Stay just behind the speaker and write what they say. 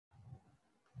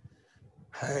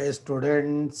Hi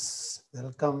students,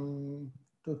 welcome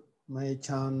to my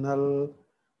channel.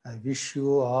 I wish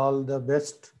you all the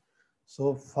best.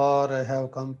 So far I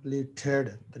have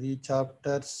completed 3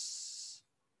 chapters.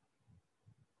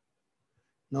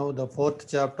 Now the 4th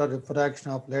chapter,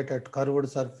 Refraction of Light at Curved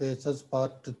Surfaces,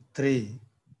 part 3.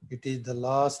 It is the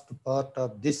last part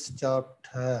of this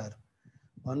chapter.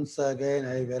 Once again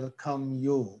I welcome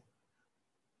you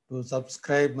to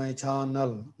subscribe my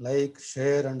channel, like,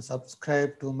 share and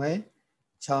subscribe to my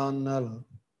channel.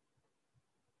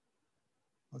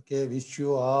 Okay, wish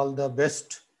you all the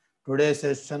best. Today's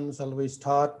session, shall we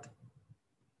start?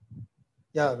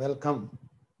 Yeah, welcome.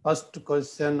 First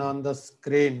question on the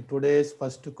screen. Today's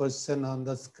first question on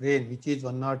the screen, which is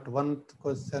 101st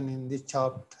question in this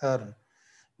chapter.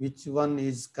 Which one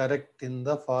is correct in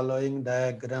the following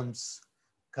diagrams?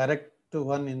 Correct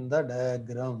one in the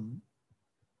diagram.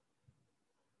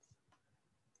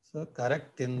 So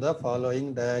correct in the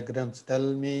following diagrams.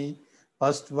 Tell me,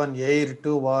 first one, air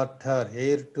to water,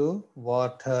 air to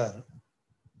water.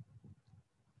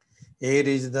 Air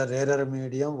is the rarer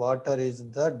medium, water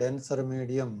is the denser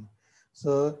medium.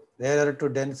 So rarer to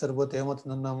denser both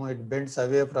it bends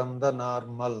away from the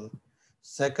normal.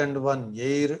 Second one,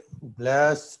 air to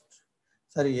glass.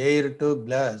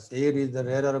 Air is the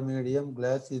rarer medium,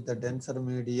 glass is the denser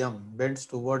medium, bends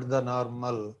towards the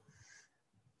normal.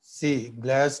 C,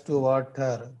 glass to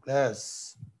water,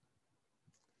 glass.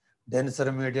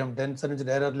 Denser medium, denser is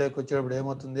rarer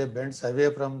bends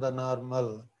away from the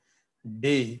normal.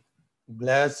 D,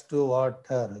 glass to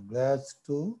water, glass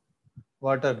to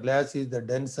water. Glass is the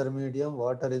denser medium,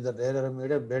 water is the rarer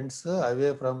medium, bends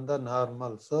away from the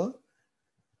normal. So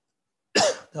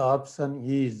the option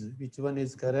is, which one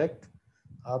is correct?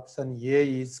 Option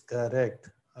A is correct.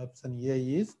 Option A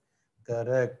is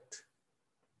correct.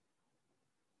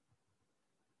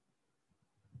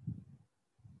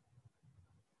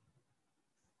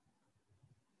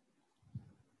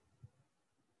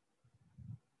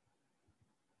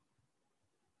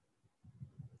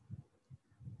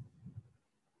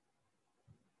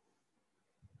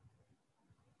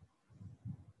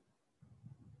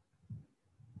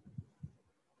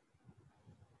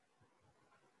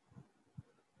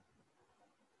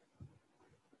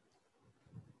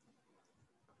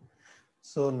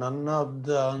 So none of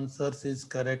the answers is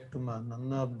correct, ma.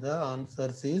 None of the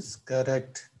answers is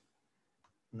correct.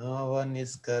 No one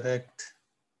is correct.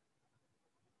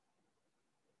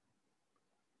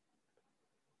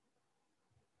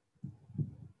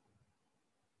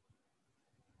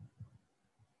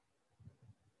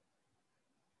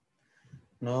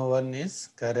 No one is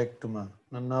correct, ma.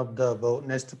 None of the above.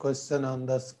 Next question on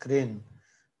the screen.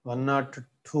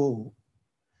 102.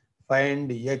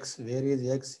 Find x. Where is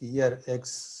x? Here,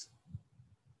 x.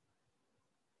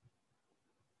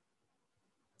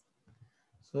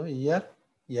 So here,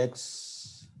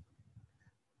 x.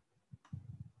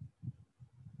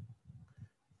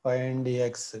 Find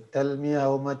x. Tell me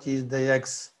how much is the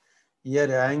x. Here,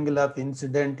 angle of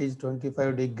incident is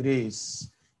 25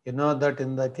 degrees. You know that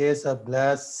in the case of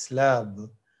glass slab,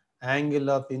 angle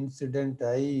of incident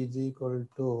I is equal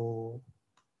to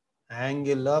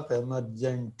angle of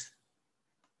emergent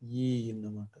E.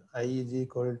 I is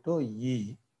equal to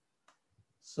E.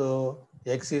 So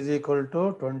x is equal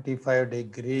to 25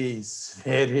 degrees.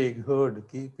 Very good.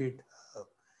 Keep it up.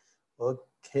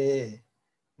 Okay.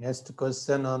 Next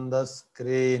question on the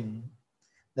screen.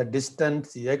 The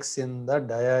distance x in the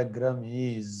diagram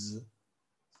is.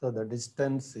 So the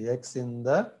distance x in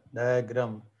the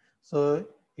diagram. So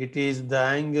it is the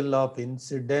angle of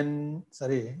incident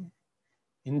ray.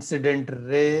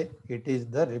 It is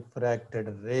the refracted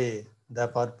ray. The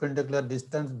perpendicular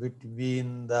distance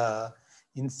between the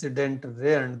incident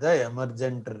ray and the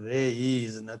emergent ray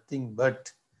is nothing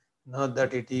but, know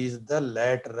that it is the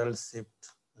lateral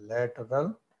shift.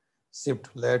 Lateral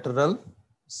shift,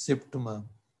 ma'am.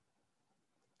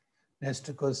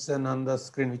 Next question on the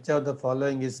screen. Which of the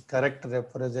following is correct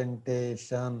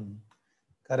representation?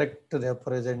 Correct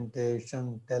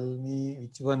representation. Tell me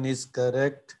which one is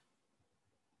correct.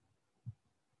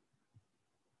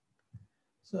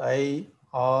 So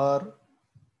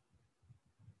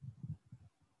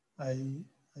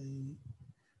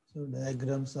so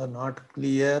diagrams are not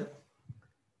clear.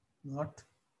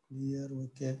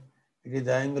 Okay. It is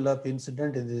the angle of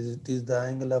incident. It is the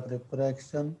angle of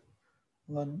refraction.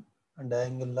 One and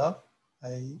angle of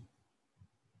I.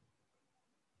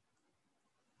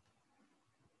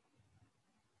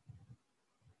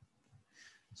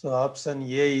 So option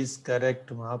A is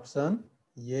correct. Option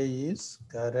A is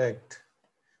correct.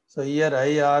 So here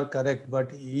I are correct,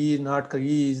 but E is not.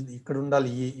 E is ikkada undali.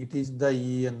 E. It is the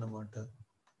E annamata.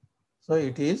 So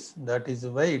that is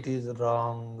why it is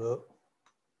wrong.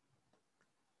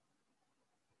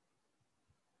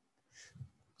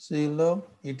 So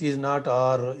it is not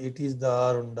R, it is the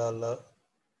R undala.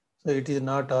 So it is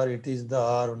not R, it is the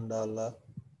R undala.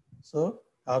 So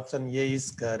option A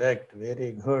is correct.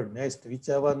 Very good. Next, which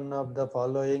one of the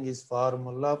following is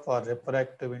formula for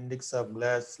refractive index of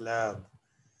glass slab?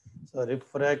 So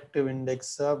refractive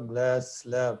index of glass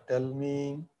slab. Tell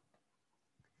me.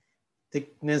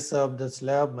 Thickness of the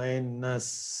slab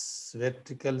minus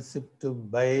vertical shift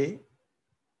by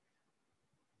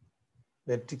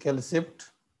vertical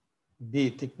shift. B.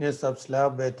 Thickness of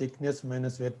slab by thickness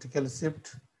minus vertical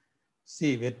shift.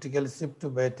 C. Vertical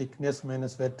shift by thickness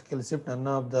minus vertical shift. None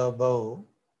of the above.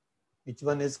 Which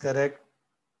one is correct?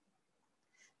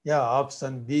 Yeah,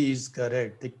 option B is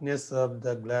correct. Thickness of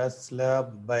the glass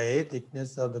slab by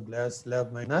thickness of the glass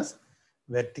slab minus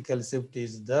vertical shift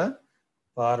is the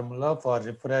formula for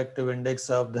refractive index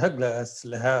of the glass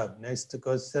slab. Next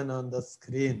question on the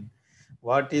screen.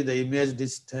 What is the image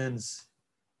distance?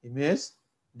 Image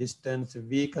distance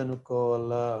V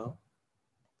kanukovala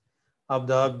of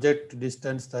the object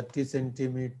distance 30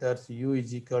 centimeters U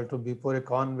is equal to before a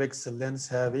convex lens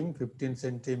having 15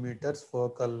 centimeters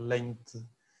focal length.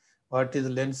 What is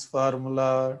lens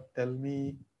formula? Tell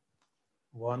me.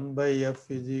 1 by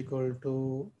F is equal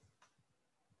to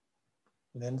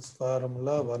lens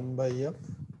formula 1 by F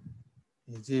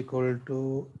is equal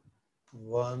to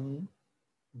 1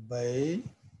 by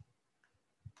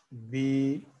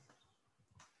B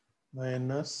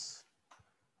minus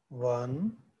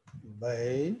 1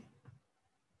 by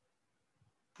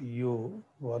U.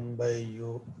 1 by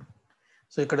U.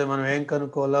 So ikkada manam em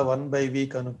kanukovala 1 by V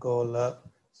kanukovala.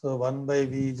 So 1 by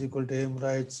V is equal to em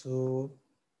right. So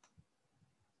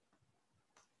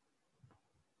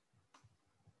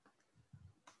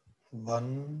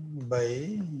 1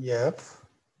 by F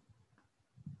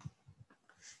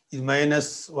is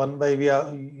minus 1 by V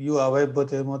U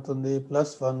అవైపోతే ఏమవుతుంది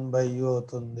plus 1 by U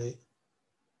అవుతుంది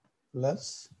plus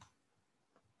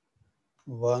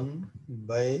 1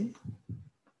 by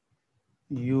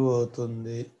U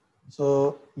అవుతుంది.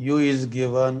 So U is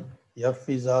given, F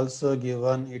is also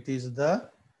given, it is the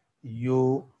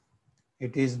U,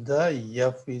 it is the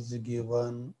F is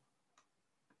given.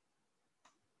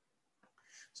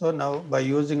 So now by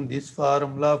using this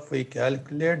formula, if we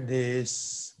calculate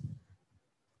this,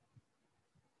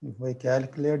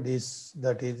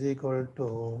 that is equal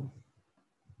to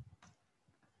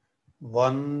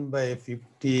 1 by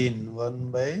 15,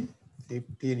 1 by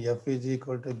 15, F is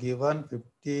equal to given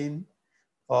 15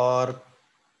 for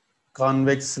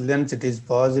convex lens, it is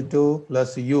positive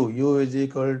plus U is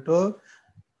equal to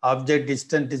object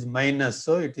distance is minus,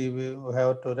 so it we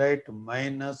have to write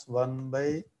minus 1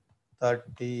 by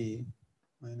 30,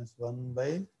 minus 1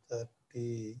 by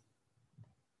 30.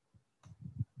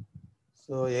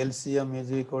 So LCM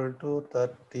is equal to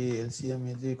 30,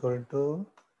 LCM is equal to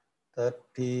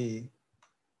 30.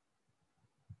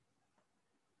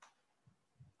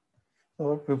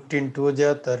 So 15 2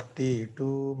 ja 30,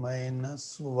 2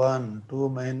 minus 1, 2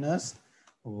 minus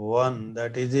 1,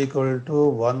 that is equal to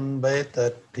 1 by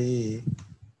 30,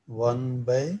 1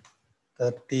 by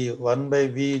 30, 1 by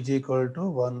V is equal to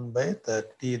 1 by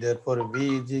 30, therefore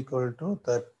V is equal to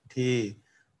 30.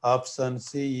 Option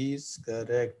C is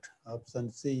correct.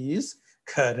 Option C is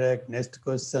correct. Next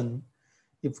question.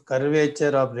 If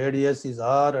curvature of radius is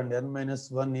R and n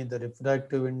minus 1 is the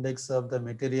refractive index of the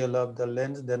material of the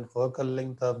lens, then focal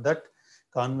length of that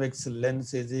convex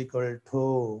lens is equal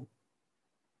to,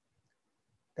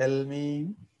 tell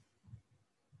me.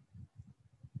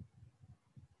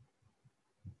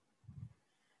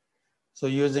 So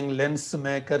using lens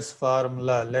maker's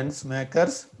formula, 1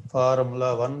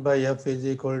 by F is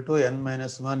equal to n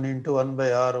minus 1 into 1 by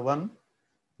R1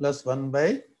 plus 1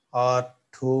 by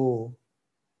R2.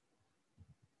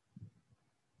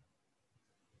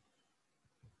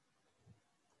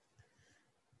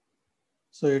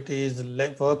 So it is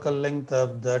focal length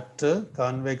of that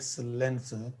convex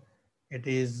lens. It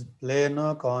is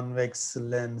plano-convex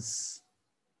lens.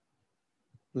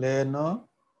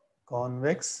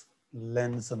 Plano-convex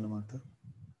lens annamata.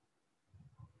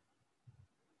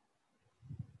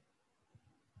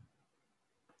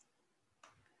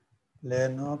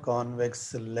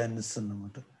 Plano-convex lens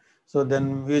annamata. So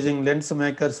then using lens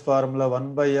maker's formula,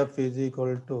 1 by F is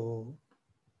equal to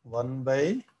 1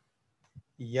 by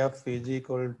F is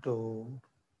equal to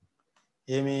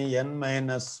n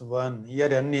minus 1.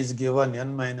 Here n is given,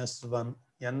 n minus 1.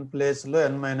 N place lo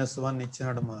n minus 1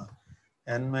 ichinadama.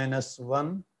 N minus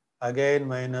 1, again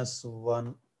minus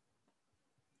 1.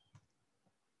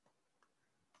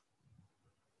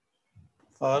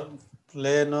 For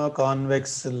plano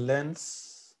convex lens,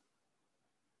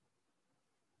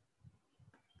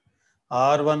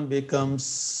 R1 becomes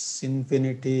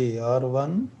infinity.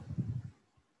 R1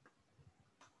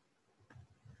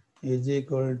 is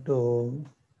equal to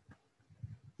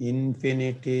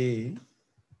infinity.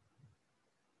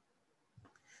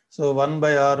 So 1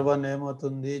 by R1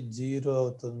 ఏమవుతుంది? 0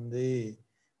 అవుతుంది.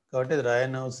 కాబట్టి ఇది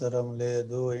రాయనవసరం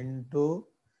లేదు. Into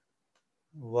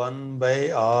 1 by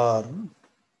R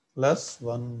plus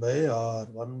 1 by R.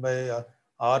 1 by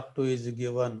R2 is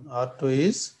given. R2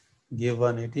 is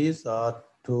given. It is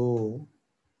R2.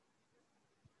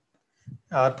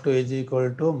 R2 is equal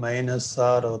to minus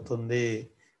R అవుతుంది.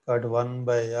 కాబట్టి 1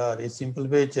 by R. ఈ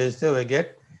simplify చేస్తే we get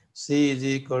C is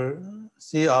equal,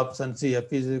 C option C, F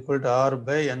is equal to R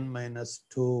by N minus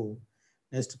 2.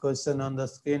 Next question on the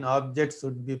screen. Objects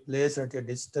should be placed at a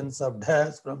distance of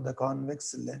dash from the convex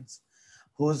lens,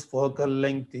 whose focal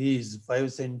length is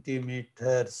 5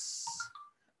 centimeters,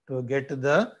 to get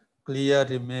the clear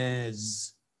image.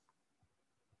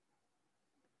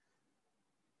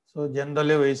 So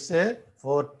generally we say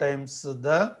 4 times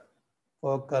the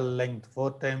focal length,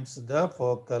 4 times the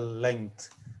focal length.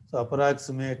 So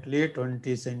approximately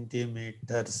 20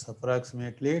 centimeters,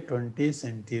 approximately 20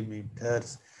 centimeters.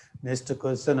 Next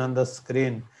question on the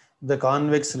screen. The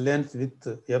convex lens with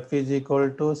F is equal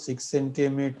to 6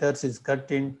 centimeters is cut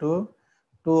into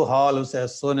 2 halves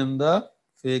as shown in the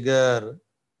figure.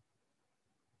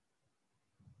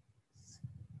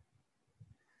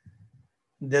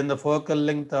 Then the focal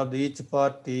length of each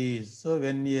part is, so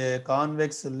when a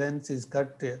convex lens is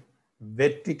cut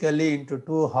vertically into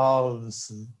 2 halves,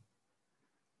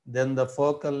 then the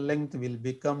focal length will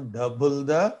become double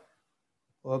the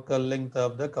focal length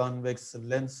of the convex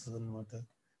lens.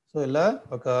 So ila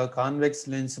oka convex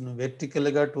lens nu vertical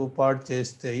ga 2 part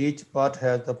cheste, each part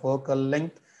has the focal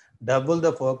length double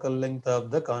the focal length of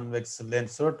the convex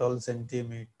lens, so 12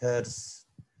 centimeters.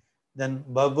 Then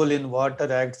bubble in water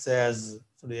acts as,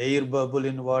 so the air bubble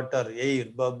in water, air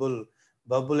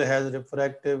bubble has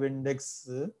refractive index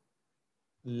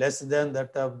less than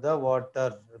that of the water.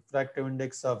 Refractive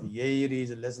index of air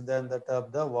is less than that of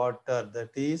the water.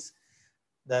 That is,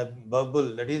 the bubble,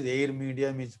 that is air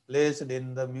medium, is placed in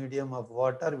the medium of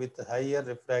water with higher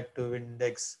refractive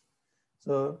index.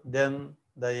 So then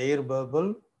the air bubble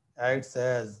acts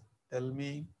as, tell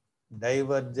me,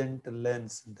 divergent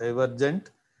lens. Divergent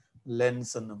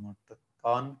lens అన్నమాట,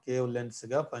 concave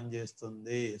లెన్స్గా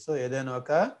పనిచేస్తుంది. So ఏదైనా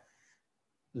ఒక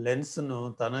లెన్స్ను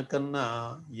తనకన్నా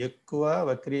ఎక్కువ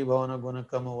వక్రీభవన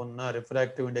గుణకము ఉన్న,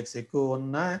 refractive index ఎక్కువ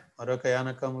ఉన్న మరొక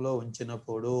యానకంలో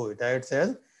ఉంచినప్పుడు it acts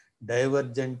as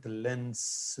divergent lens,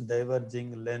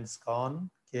 diverging lens,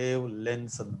 concave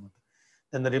lens అన్నమాట.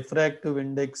 Then the refractive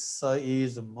index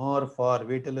is more far,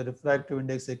 వీటిలో రిఫ్రాక్టివ్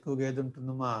ఇండెక్స్ ఎక్కువగా ఏది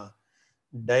ఉంటుందమ్మా?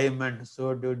 Diamond. So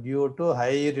due to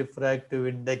high refractive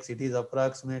index, it is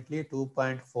approximately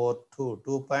 2.42.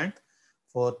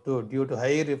 2.42. Due to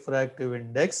high refractive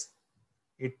index,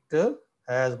 it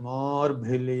has more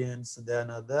brilliance than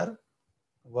other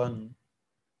one.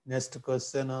 Next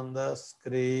question on the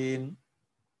screen.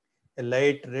 A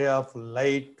light ray of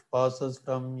light passes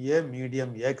from a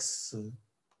medium X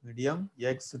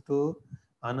to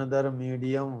another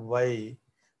medium Y.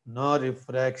 No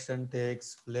refraction takes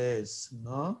place.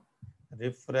 No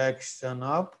refraction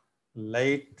of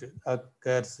light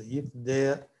occurs if the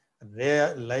ray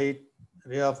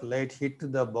of light hit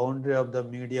the boundary of the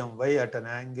medium Y at an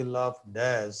angle of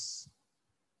dash.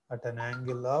 At an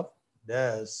angle of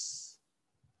dash.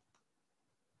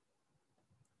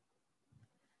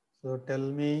 So tell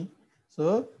me. So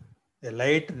a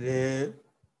light ray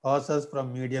passes from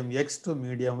medium X to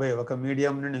medium Y. ఒక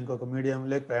medium నుండి ఇంకొక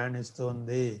మీడియంలోకి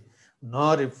ప్రయాణిస్తుంది. No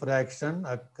refraction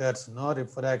occurs. No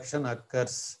refraction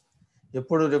occurs.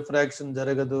 ఎప్పుడు refraction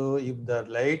జరగదు? If the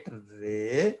light ray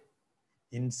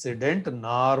incident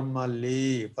normally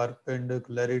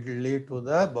perpendicularly to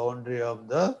the boundary of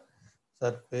the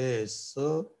surface. So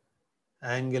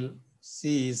angle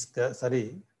C is, sorry,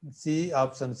 C,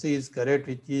 option C is correct,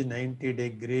 which is 90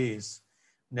 degrees.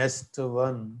 Next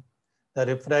one, the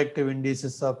refractive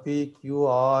indices of P, Q,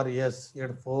 R, S.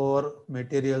 Here 4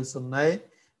 materials ఉన్నాయి.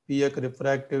 P యొక్క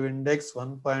refractive index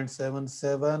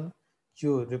 1.77, Q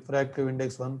refractive index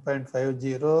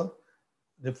 1.50,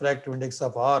 refractive index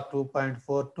of R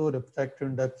 2.42, refractive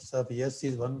index of S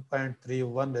is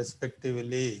 1.31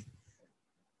 respectively.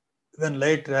 When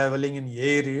light traveling in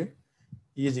air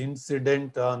is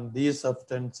incident on these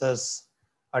substances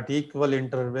at equal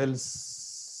intervals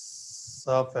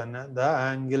of the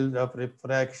angle of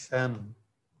refraction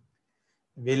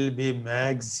will be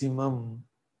maximum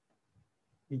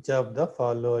Which of the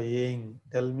following?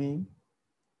 Tell me.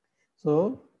 So,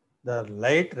 the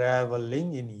light traveling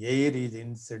in air is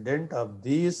incident of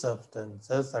these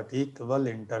substances at equal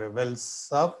intervals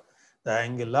of the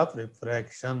angle of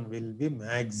refraction will be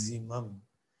maximum.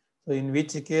 So, in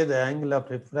which case the angle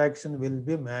of refraction will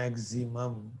be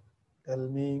maximum? Tell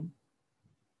me.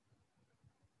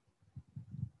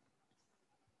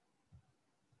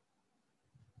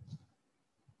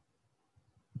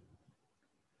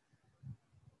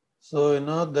 So,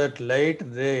 that light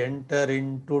ray enter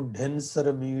into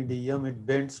denser medium, it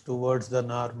bends towards the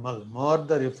normal. More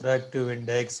the refractive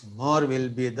index, more will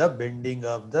be the bending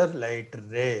of the light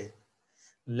ray.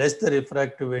 Less the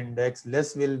refractive index,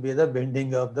 less will be the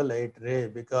bending of the light ray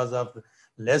because of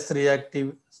less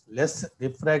refractive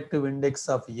index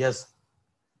of S.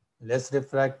 Less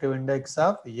refractive index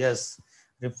of S.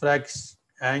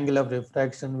 Angle of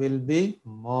refraction will be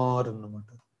more.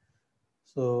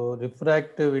 So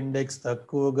refractive index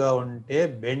తక్కువగా ఉంటే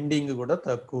bending కూడా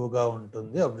తక్కువగా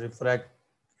ఉంటుంది.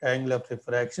 Angle of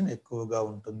refraction ఎక్కువగా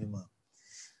ఉంటుంది మా.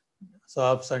 So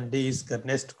option D is correct.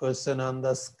 Next question on the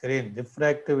screen.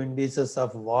 Refractive indices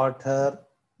of water,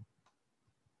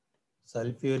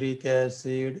 sulfuric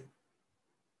acid,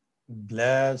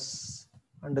 glass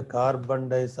and carbon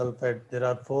disulfide. There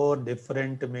are 4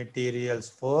 different materials.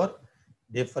 4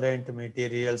 different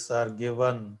materials are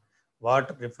given.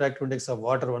 Water refractive index of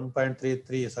water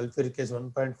 1.33, sulfuric acid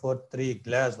 1.43,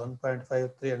 glass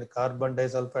 1.53 and carbon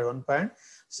disulfide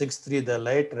 1.63. The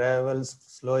light travels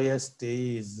slowest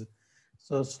is.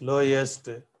 So slowest,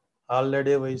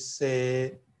 already we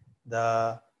say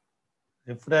the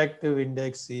refractive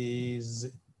index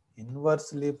is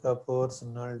inversely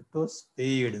proportional to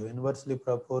speed. Inversely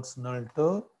proportional to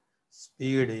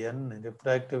speed. N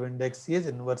refractive index is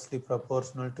inversely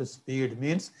proportional to speed.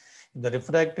 Means if the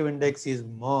refractive index is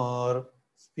more,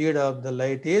 speed of the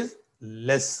light is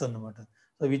less.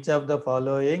 So which of the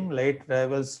following light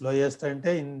travels slowest? And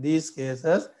in these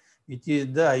cases, which is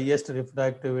the highest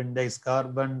refractive index?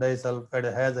 Carbon disulfide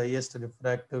has highest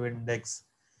refractive index.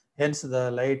 Hence, the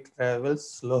light travels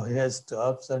slowest.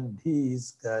 Option D is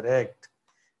correct.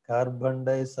 Carbon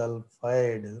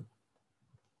disulfide.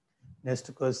 Next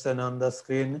question on the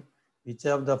screen. Which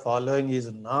of the following is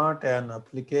not an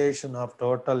application of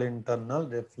total internal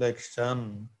reflection?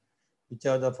 Which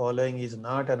of the following is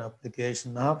not an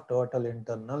application of total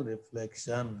internal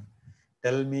reflection?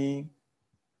 Tell me.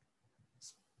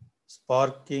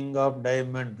 Sparking of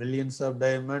diamond, brilliance of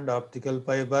diamond, optical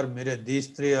fiber, mirror. These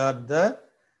 3 are the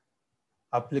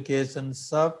applications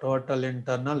of total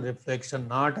internal reflection.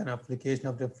 Not an application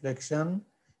of reflection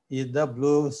is the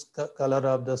blue color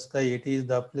of the sky. It is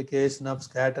the application of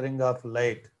scattering of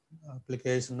light.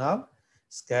 Application of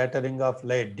scattering of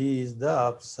light. D is the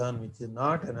option, which is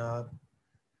not an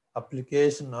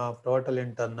application of total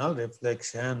internal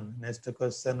reflection. Next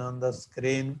question on the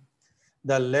screen.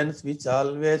 The lens which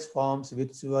always forms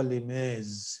virtual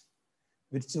image.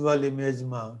 Virtual image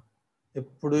ma.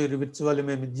 ఎప్పుడు virtual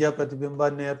image మిథ్యా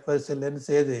ప్రతిబింబాన్ని ఏర్పరిచే lens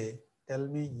ఏది? Tell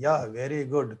me. Yeah, very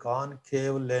good.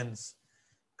 Concave lens.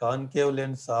 Concave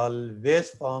lens always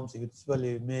forms virtual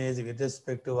image with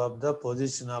respect of the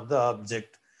position of the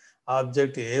object.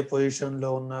 Object A position లో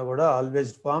ఉన్నా కూడా always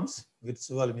forms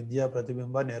virtual మిథ్యా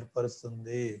ప్రతిబింబాన్ని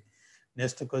ఏర్పరుస్తుంది.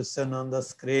 Next question on the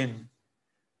screen.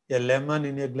 A lemon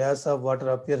in a glass of water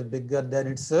appears bigger than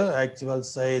its actual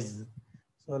size.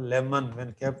 So lemon when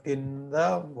kept in the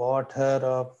water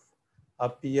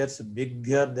appears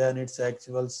bigger than its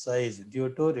actual size due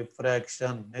to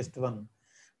refraction. Next one.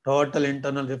 Total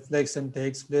internal reflection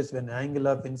takes place when angle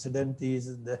of incident is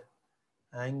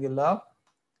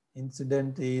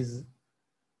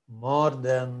more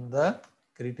than the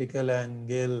critical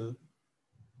angle.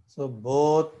 So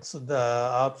both the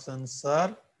options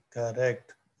are correct.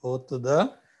 Both the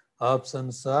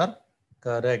options are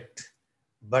correct.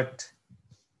 But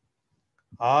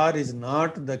R is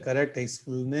not the correct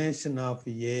explanation of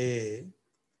A.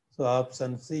 So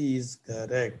option C is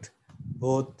correct.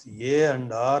 Both A and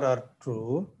R are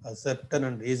true. A certain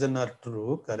and reason are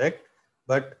true, correct.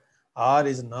 But R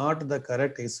is not the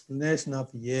correct explanation of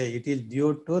A. It is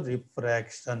due to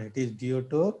refraction. It is due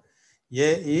to A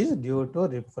is due to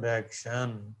refraction.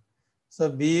 So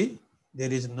B,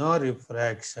 there is no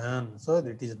refraction. So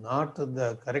it is not the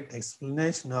correct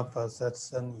explanation of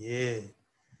assertion A.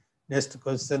 Next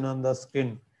question on the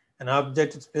screen. An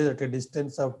object is placed at a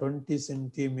distance of 20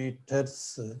 centimeters.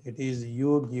 It is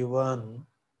U given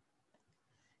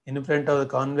in front of the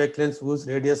convex lens whose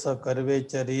radius of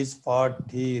curvature is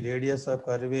 40. Radius of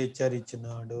curvature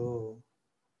ichhinadu.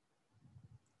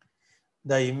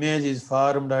 The image is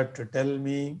formed at, tell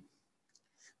me.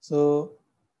 So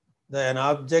An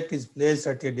object is placed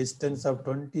at a distance of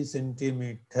 20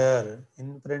 centimeter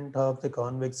in front of the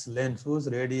convex lens whose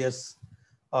radius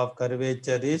of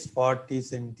curvature is 40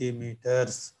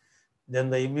 centimeters. Then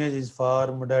the image is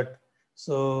formed at,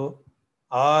 so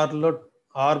R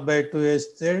by 2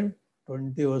 వేస్తే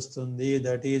 20 వస్తుంది.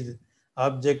 That is,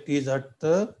 object is at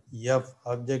F.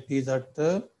 Object is at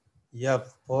F.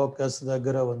 Focus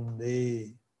దగ్గర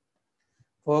ఉంది.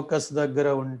 Focus దగ్గర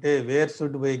ఉంటే where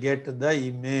should we get the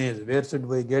image? Where should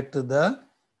we get the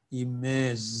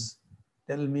image?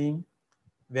 Tell me.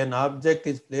 When object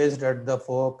is placed at the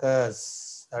focus,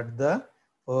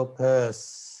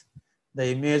 the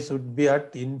image should be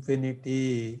at infinity.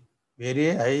 Very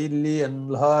highly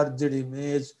enlarged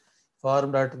image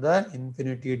formed at the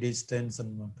infinity distance.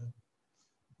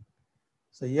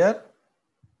 So here,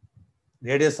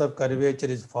 radius of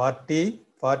curvature is 40.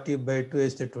 40 by 2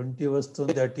 is 20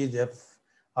 vasthundi. That is, F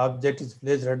object is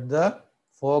placed at the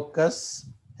focus.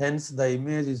 Hence, the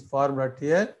image is formed at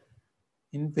a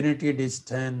infinity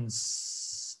distance,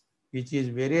 which is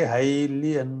very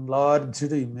highly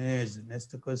enlarged image.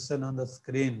 Next question on the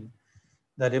screen.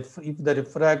 If the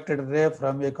refracted ray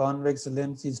from a convex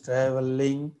lens is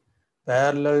traveling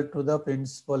parallel to the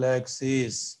principal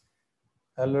axis,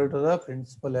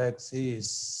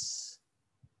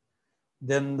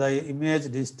 then the image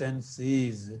distance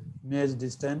is,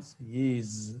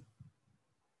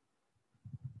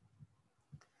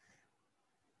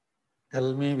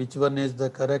 tell me which one is the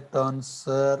correct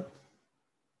answer.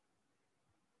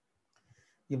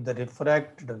 If the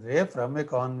refracted ray from a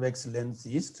convex lens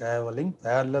is traveling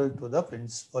parallel to the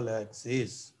principal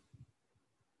axis,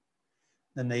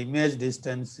 then the image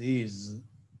distance is,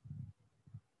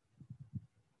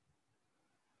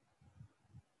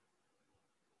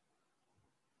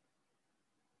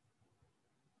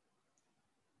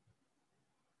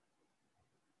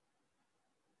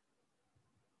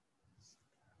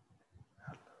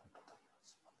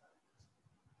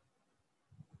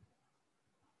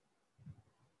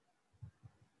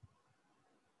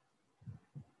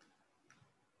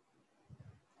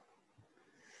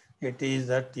 it is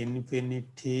at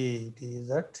infinity.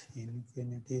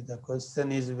 The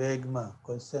question is vague, ma.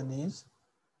 Question is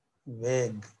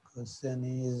vague.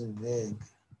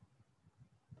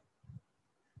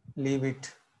 Leave it.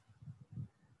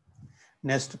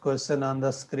 Next question on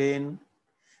the screen.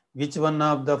 Which one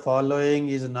of the following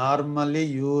is normally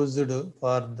used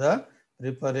for the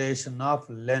preparation of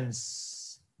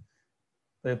lenses?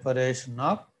 Which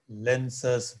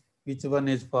one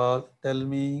is for? Tell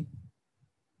me.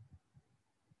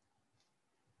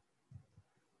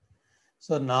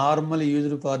 So normally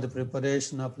used for the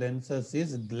preparation of lenses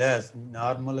is glass.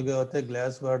 Normally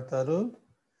glass vaadtaru.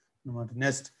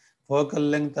 Next, focal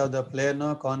length of the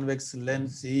plano convex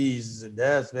lens is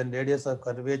dash when radius of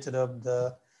curvature of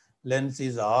the lens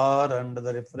is R and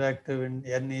the refractive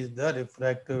N is the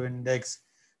refractive index.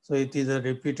 So it is a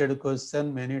repeated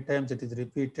question. Many times it is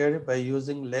repeated by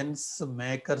using lens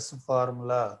maker's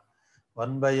formula.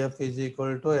 1 by F is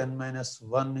equal to N minus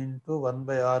 1 into 1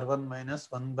 by R1 minus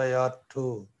 1 by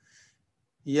R2.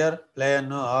 Here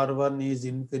plano R1 is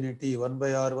infinity. 1 by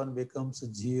R1 becomes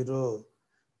 0.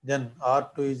 Then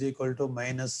R2 is equal to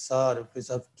minus R. If we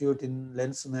substitute in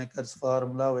lens maker's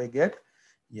formula, we get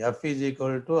F is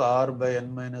equal to R by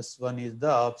N minus 1 is the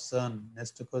option.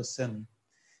 Next question.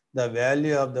 The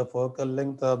value of the focal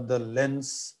length of the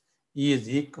lens is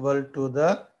equal to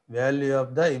the value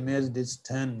of the image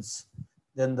distance.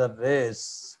 Then the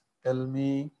rays, tell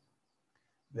me,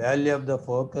 value of the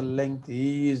focal length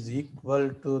is equal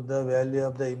to the value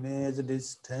of the image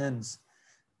distance.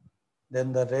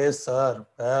 Then the rays are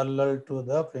parallel to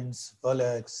the principal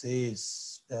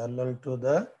axis.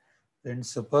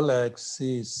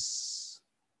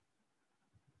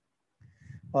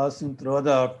 Passing through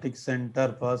the optic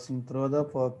center, passing through the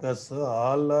focus.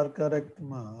 All are correct,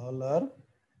 ma. All are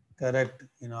correct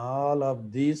in all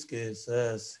of these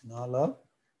cases.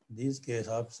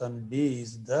 Option D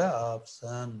is the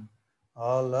option.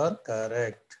 All are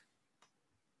correct.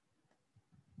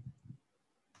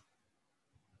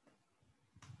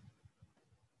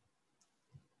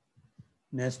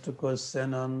 Next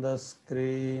question on the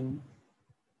screen.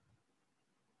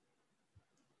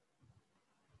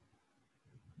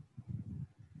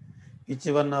 Which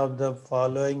one of the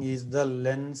following is the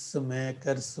lens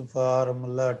maker's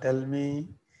formula? Tell me.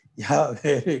 Yeah,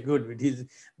 very good. It is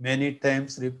many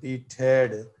times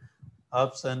repeated.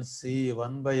 Option C,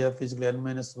 1 by F is N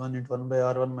minus 1 into 1 by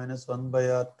R1 minus 1 by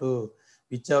R2.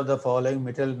 Which of the following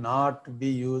material not be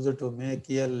used to make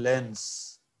a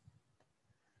lens?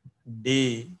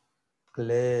 D,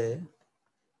 clay.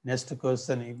 Next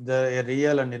question, if a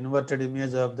real and inverted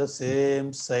image of the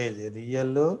same size, a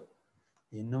real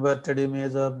inverted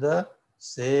image of the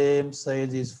same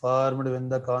size is formed when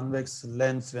the convex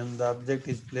lens, when the object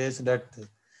is placed at,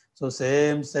 so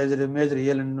same size image,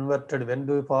 real and inverted, when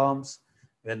do it forms?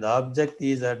 When the object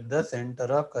is at the center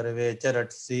of curvature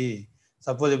at C.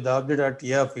 Suppose if the object at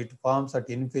F, it forms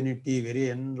at infinity, very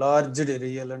enlarged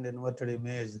real and inverted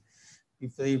image.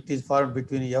 If it is formed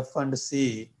between F and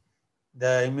C,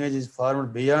 the image is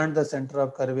formed beyond the center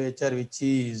of curvature, which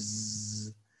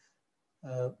is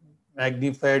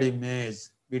magnified image.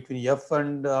 Between F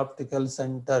and optical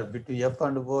center, between F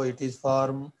and O, it is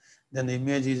formed. Then the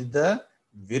image is the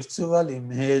virtual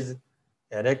image,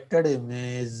 erected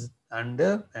image, and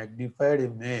magnified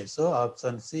image. So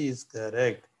option C is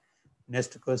correct.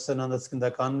 Next question on the screen, the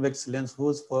convex lens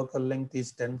whose focal length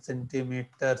is 10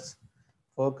 centimeters.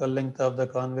 Focal length of the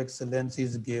convex lens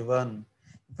is given.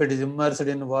 If it is immersed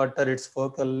in water, its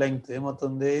focal length,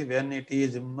 when it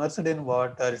is immersed in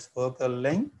water, its focal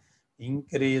length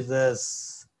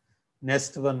increases.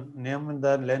 Next one, name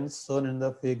the lens shown in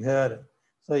the figure.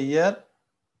 So here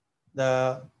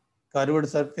the curved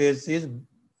surface is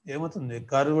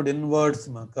curved inwards,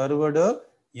 curved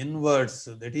inwards,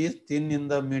 that is thin in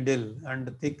the middle and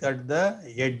thick at the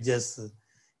edges.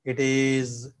 It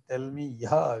is, tell me,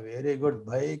 yeah, very good,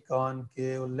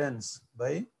 biconcave lens,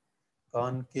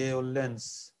 biconcave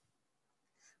lens.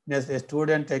 Yes, a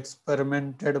student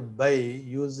experimented by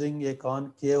using a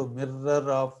concave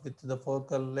mirror of with the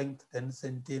focal length 10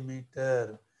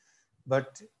 centimeter,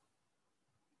 but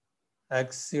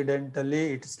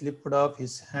accidentally it slipped off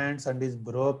his hands and is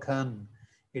broken.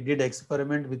 He did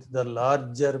experiment with the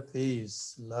larger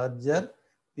piece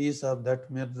of that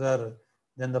mirror.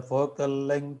 Then the focal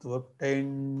length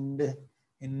obtained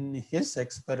in his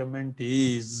experiment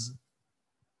is.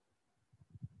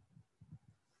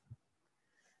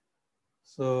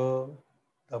 So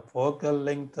the focal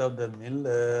length of the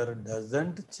mirror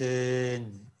doesn't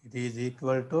change. It is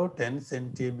equal to 10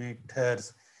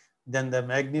 centimeters. Then the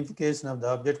magnification of the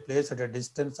object placed at a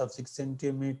distance of 6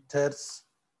 centimeters.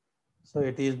 So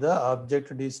it is the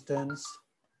object distance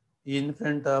in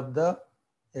front of a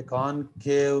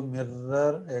concave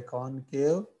mirror. A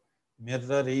concave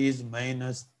mirror is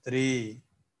 -3.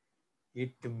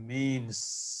 It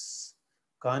means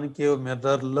concave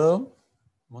mirror lo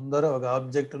ముందర ఒక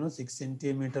ఆబ్జెక్ట్ను 6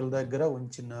 సెంటీమీటర్ల దగ్గర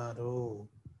ఉంచినారు.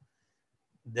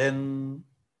 Then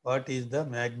what is the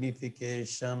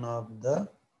magnification of the,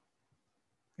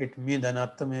 it means an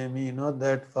అర్థం ఏమి, you know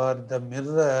that for the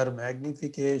mirror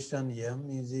magnification m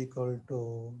is equal to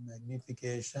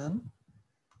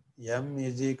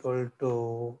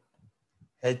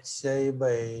hi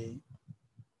by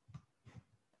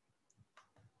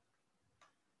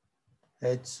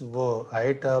HO,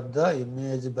 height of the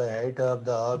image by height of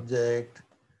the object,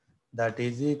 that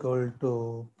is equal to,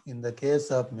 in the case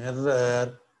of mirror,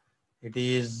 it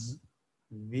is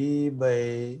V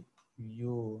by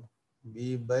U.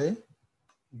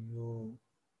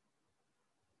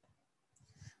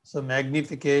 So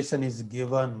magnification is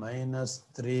given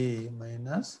 -3,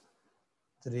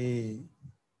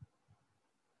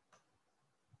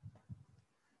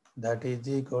 that is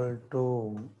equal to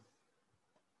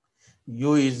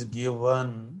U is given.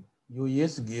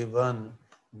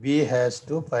 V has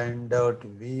to find out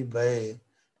V by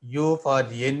U for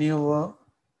any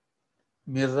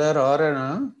mirror or a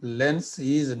lens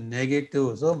is negative,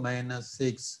 so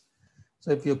 -6. So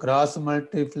if you cross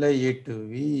multiply it,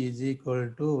 V is equal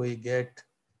to, we get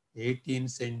 18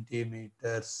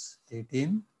 centimeters.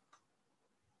 18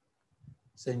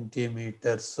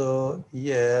 centimeters. So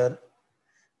here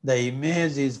the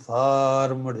image is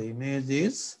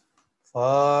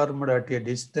formed at a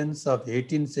distance of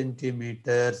 18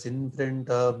 centimeters in front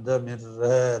of the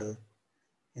mirror.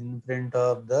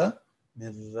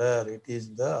 It is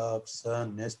the option.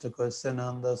 Next question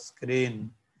on the screen.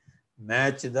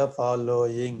 Match the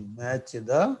following.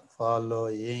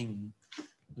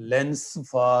 Lens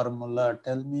formula.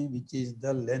 Tell me which is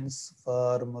the lens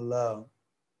formula.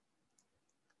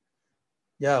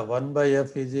 Yeah, 1 by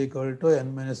f is equal to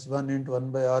n-1 into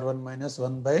 1 by r1 minus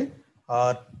 1 by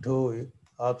r2.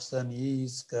 Option E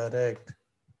is correct.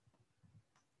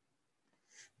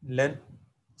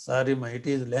 It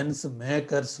is lens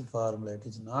maker's formula. It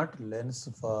is not lens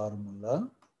formula.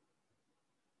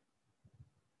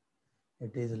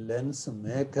 It is lens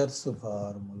maker's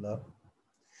formula.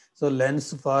 So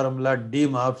lens formula,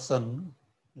 dim option.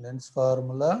 Lens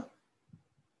formula,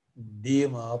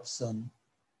 dim option.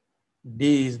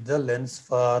 D is the lens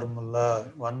formula.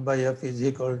 1 by f is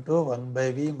equal to 1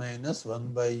 by v minus 1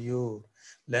 by u.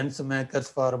 lens maker's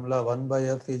formula 1 by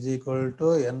f is equal to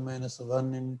n minus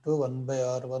 1 into 1 by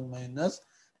r1 minus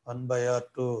 1 by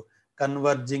r2.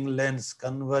 Converging lens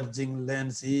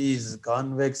is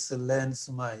convex lens,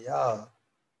 Maya.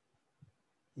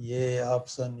 A,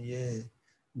 option A.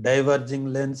 Diverging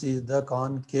lens is the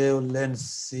concave lens,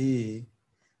 C.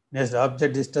 Next,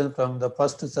 object distance from the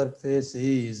first surface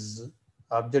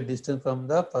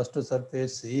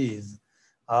is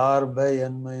r by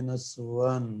n minus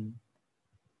 1.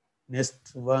 Next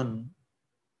one,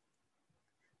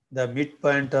 the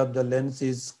midpoint of the lens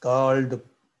is called,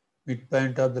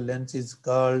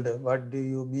 what do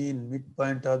you mean?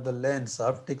 Midpoint of the lens,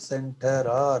 optic center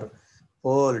or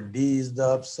pole? D is the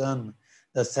option.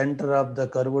 The center of the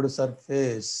curved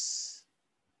surface.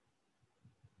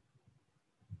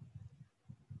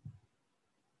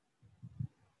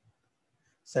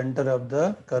 Center of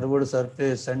the curved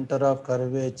surface, center of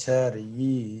curvature,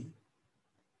 E.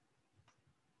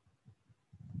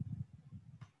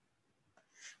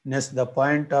 Next, the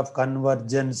point of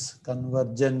convergence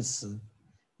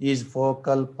is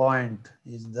focal point,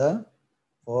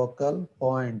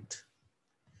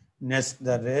 Next,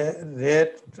 the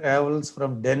ray travels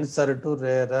from denser to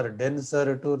rarer.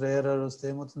 వస్తే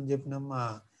ఏమవుతుంది చెప్పినమ్మా?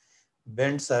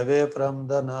 Bends away from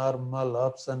the normal.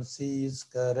 Option C is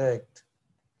correct.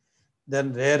 Then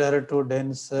rarer to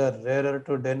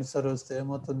denser వస్తే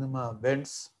ఏమవుతుందమ్మా?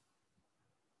 Bends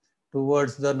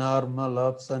towards the normal.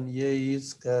 Option A is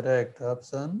correct.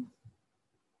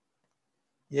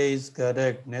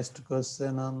 Next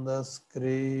question on the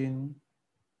screen.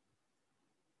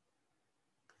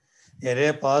 A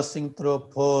ray passing through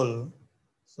pole.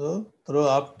 So through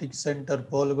optic center,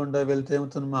 pole gunda velte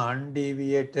emutunma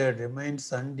undeviated, remains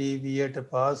undeviated,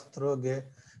 pass through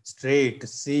straight.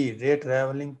 C, ray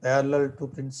traveling parallel to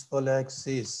principal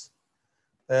axis.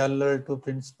 Emutund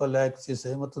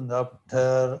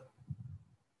after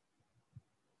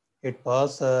it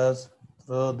passes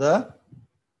through the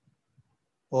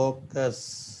focus.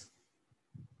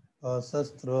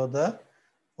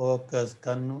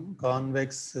 Convex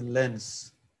lens.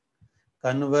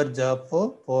 Converge of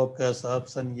focus.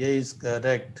 Option A is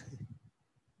correct.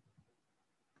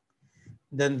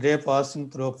 Then ray passing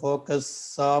through focus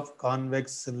of convex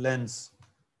lens.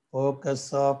 Convex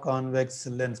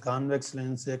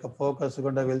lens యొక్క focus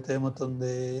గుండా వెళ్తే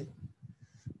ఏమవుతుంది?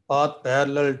 Path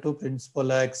parallel to principal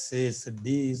axis. D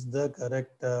is the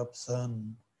correct option.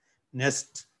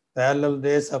 Next, parallel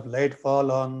rays of light fall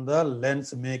on the lens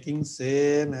making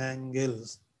some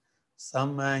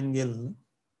angle.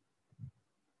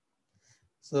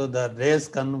 So the rays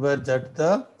converge at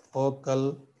the focal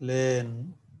plane.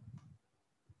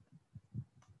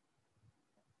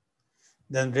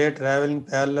 Then ray traveling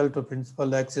parallel to principal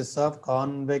axis of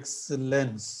convex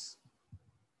lens.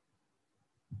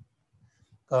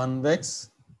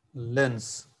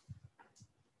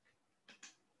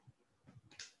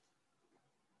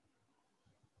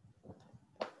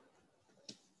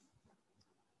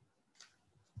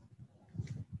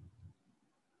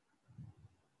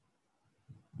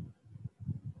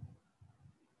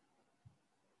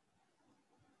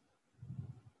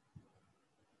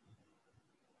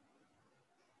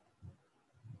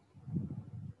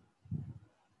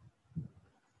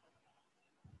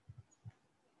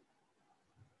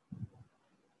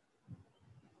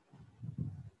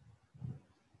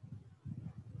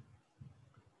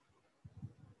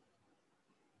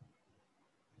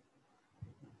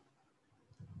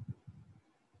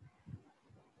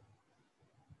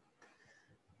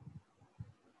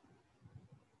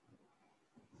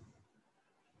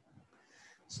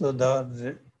 So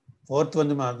the fourth one,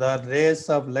 the rays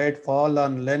of light fall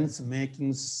on lens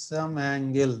making some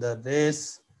angle. The rays,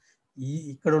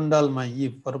 ఇక్కడ ఉండాలి మా ఈ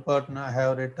పొరపాటున I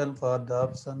have written for the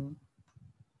option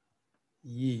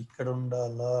E, ఇక్కడ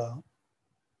ఉండాలా?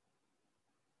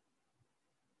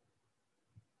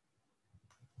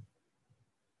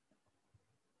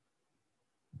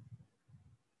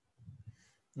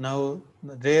 Now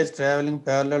the rays traveling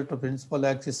parallel to principal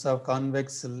axis of convex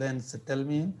lens. Tell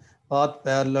me path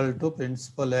parallel to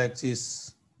principal axis.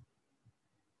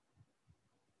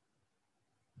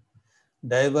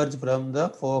 Diverge from the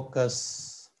focus.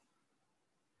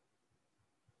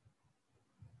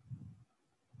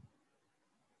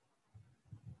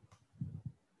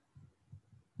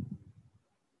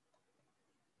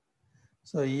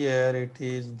 So here it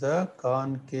is the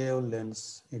concave lens.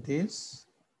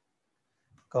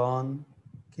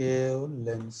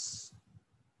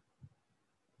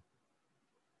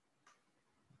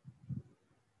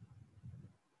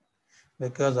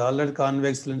 Because already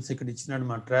convex lens ఇక్కడ ఇచ్చినాడు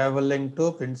మా traveling to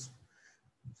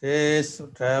Rays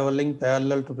traveling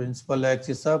parallel to principal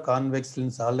axis of convex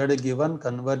lens already given,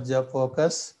 converge of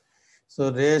focus.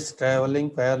 So rays traveling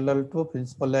parallel to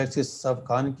principal axis of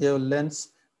concave lens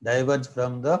diverge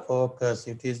from the focus.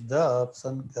 It is the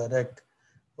option correct.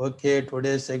 Okay,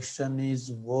 today's section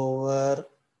is over.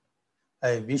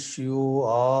 I wish you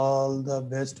all the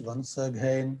best once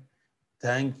again.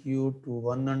 Thank you to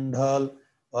one and all.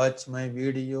 Watch my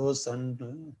videos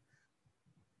and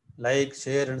like,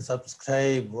 share and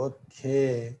subscribe.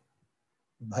 Okay.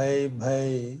 Bye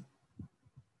bye.